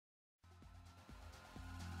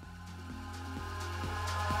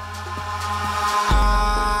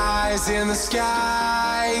Eyes in the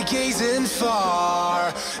sky, gazing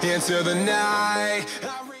far into the night.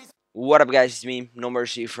 What up, guys? It's me, No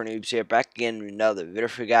Mercy for Noobs here, back again with another video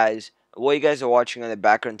for you guys. What you guys are watching on the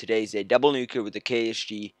background today is a double nuker with the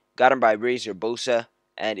KSG, gotten by RzoR,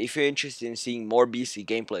 and if you're interested in seeing more BC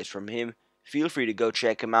gameplays from him, feel free to go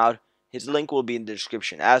check him out. His link will be in the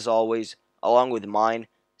description as always, along with mine.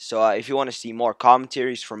 So if you want to see more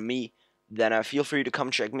commentaries from me, then feel free to come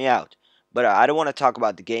check me out. But I don't want to talk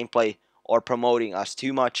about the gameplay or promoting us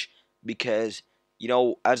too much because, you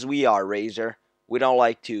know, as we are RzoR, we don't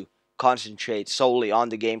like to concentrate solely on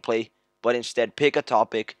the gameplay, but instead pick a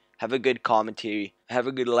topic, have a good commentary, have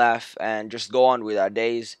a good laugh, and just go on with our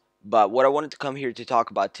days. But what I wanted to come here to talk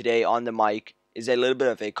about today on the mic is a little bit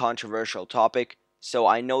of a controversial topic. So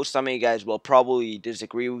I know some of you guys will probably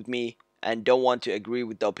disagree with me and don't want to agree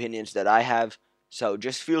with the opinions that I have. So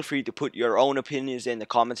just feel free to put your own opinions in the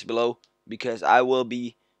comments below, because I will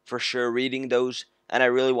be for sure reading those and I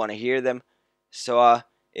really want to hear them. So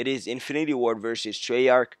it is Infinity Ward versus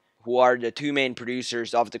Treyarch, who are the two main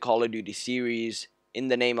producers of the Call of Duty series in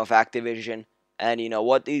the name of Activision. And you know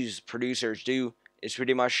what these producers do is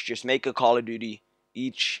pretty much just make a Call of Duty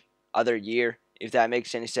each other year, if that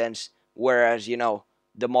makes any sense. Whereas, you know,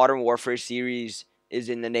 the Modern Warfare series is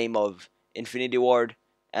in the name of Infinity Ward,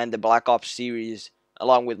 and the Black Ops series,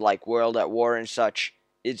 along with like World at War and such,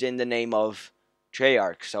 is in the name of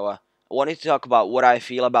Treyarch. So I wanted to talk about what I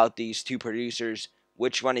feel about these two producers,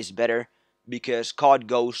 which one is better, because COD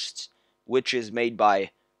Ghosts, which is made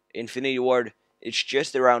by Infinity Ward, it's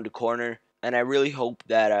just around the corner, and I really hope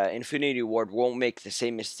that Infinity Ward won't make the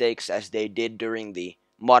same mistakes as they did during the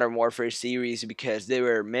Modern Warfare series, because there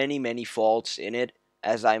were many faults in it,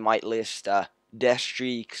 as I might list death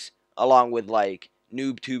streaks, along with like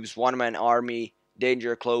NoobTube's one-man army,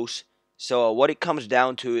 danger close. So what it comes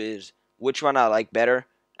down to is which one I like better,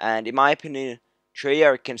 and in my opinion,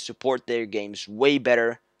 Treyarch can support their games way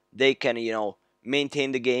better. They can, you know,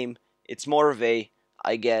 maintain the game. It's more of a,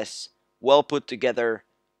 I guess, well put together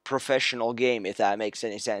professional game, if that makes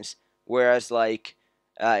any sense. Whereas like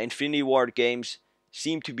Infinity Ward games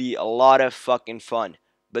seem to be a lot of fucking fun,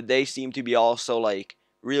 but they seem to be also like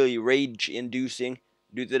really rage inducing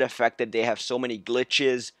due to the fact that they have so many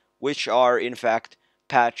glitches, which are in fact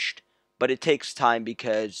patched. But it takes time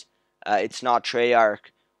because it's not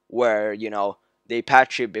Treyarch, where, you know, they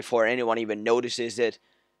patch it before anyone even notices it.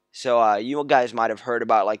 So you guys might have heard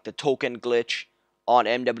about like the token glitch on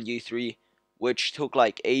MW3, which took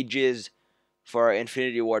like ages for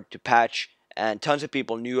Infinity Ward to patch, and tons of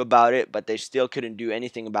people knew about it, but they still couldn't do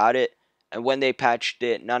anything about it. And when they patched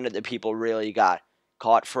it, none of the people really got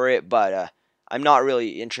caught for it. But I'm not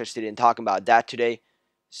really interested in talking about that today.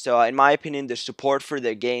 So in my opinion, the support for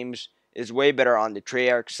their games is way better on the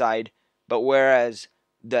Treyarch side, but whereas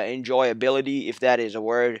the enjoyability, if that is a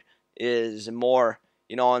word, is more,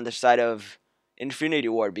 you know, on the side of Infinity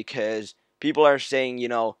Ward, because people are saying, you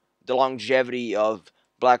know, the longevity of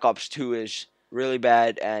Black Ops 2 is really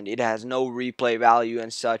bad and it has no replay value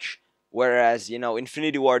and such. Whereas, you know,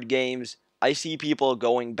 Infinity Ward games, I see people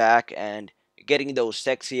going back and getting those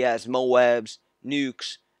sexy ass Moabs,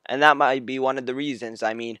 nukes, and that might be one of the reasons.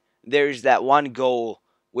 I mean, there's that one goal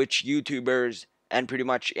which YouTubers and pretty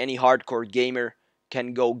much any hardcore gamer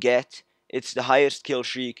can go get. It's the highest kill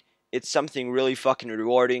streak. It's something really fucking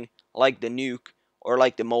rewarding, like the nuke or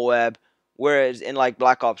like the Moab. Whereas in like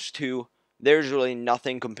Black Ops 2, there's really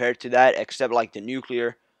nothing compared to that except like the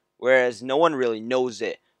nuclear. Whereas no one really knows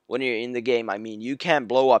it when you're in the game. I mean, you can't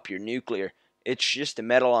blow up your nuclear. It's just a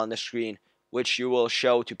metal on the screen, which you will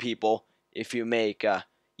show to people if you make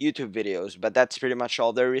YouTube videos. But that's pretty much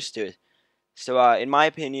all there is to it. So in my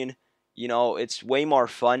opinion, you know, it's way more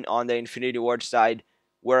fun on the Infinity Ward side,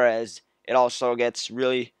 whereas it also gets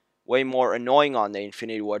really way more annoying on the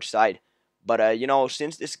Infinity Ward side. But you know,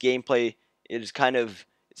 since this gameplay is kind of,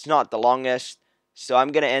 it's not the longest, so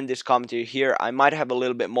I'm gonna end this commentary here. I might have a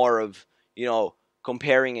little bit more of, you know,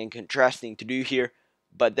 comparing and contrasting to do here,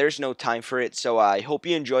 but there's no time for it. So I hope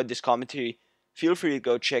you enjoyed this commentary. Feel free to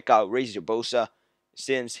go check out RzoR,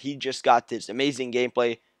 since he just got this amazing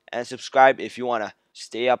gameplay, and subscribe if you want to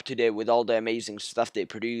stay up to date with all the amazing stuff they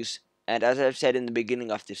produce. And as I've said in the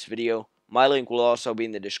beginning of this video, my link will also be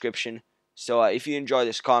in the description. So if you enjoy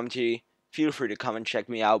this commentary, feel free to come and check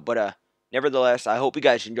me out. But nevertheless, I hope you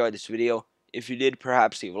guys enjoyed this video. If you did,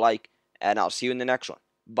 perhaps leave a like, and I'll see you in the next one.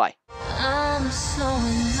 Bye. I'm so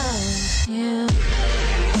in love with you.